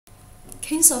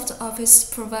Kingsoft Office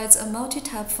provides a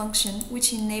multi-tab function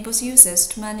which enables users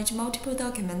to manage multiple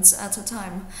documents at a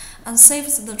time and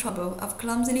saves the trouble of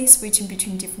clumsily switching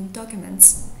between different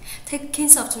documents. Take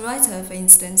Kingsoft Writer for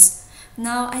instance.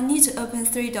 Now I need to open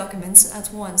 3 documents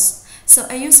at once, so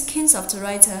I use Kingsoft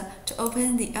Writer to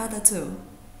open the other 2.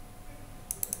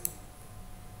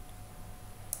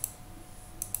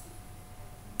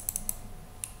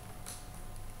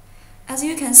 As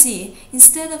you can see,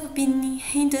 instead of being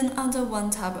hidden under one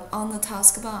tab on the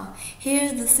taskbar,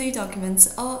 here the 3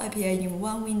 documents all appear in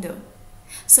one window.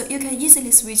 So you can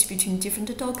easily switch between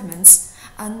different documents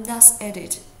and thus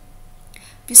edit.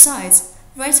 Besides,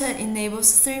 Writer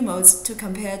enables 3 modes to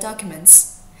compare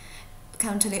documents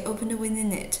currently opened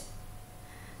within it.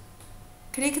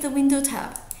 Click the Window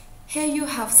tab. Here you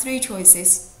have 3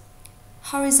 choices: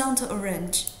 horizontal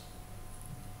arrange,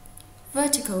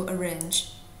 vertical arrange,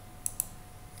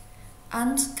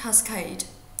 and cascade.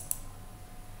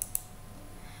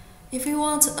 If you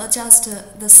want to adjust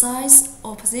the size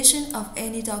or position of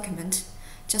any document,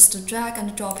 just drag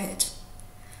and drop it.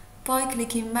 By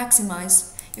clicking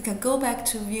Maximize, you can go back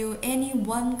to view any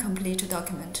one complete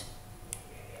document.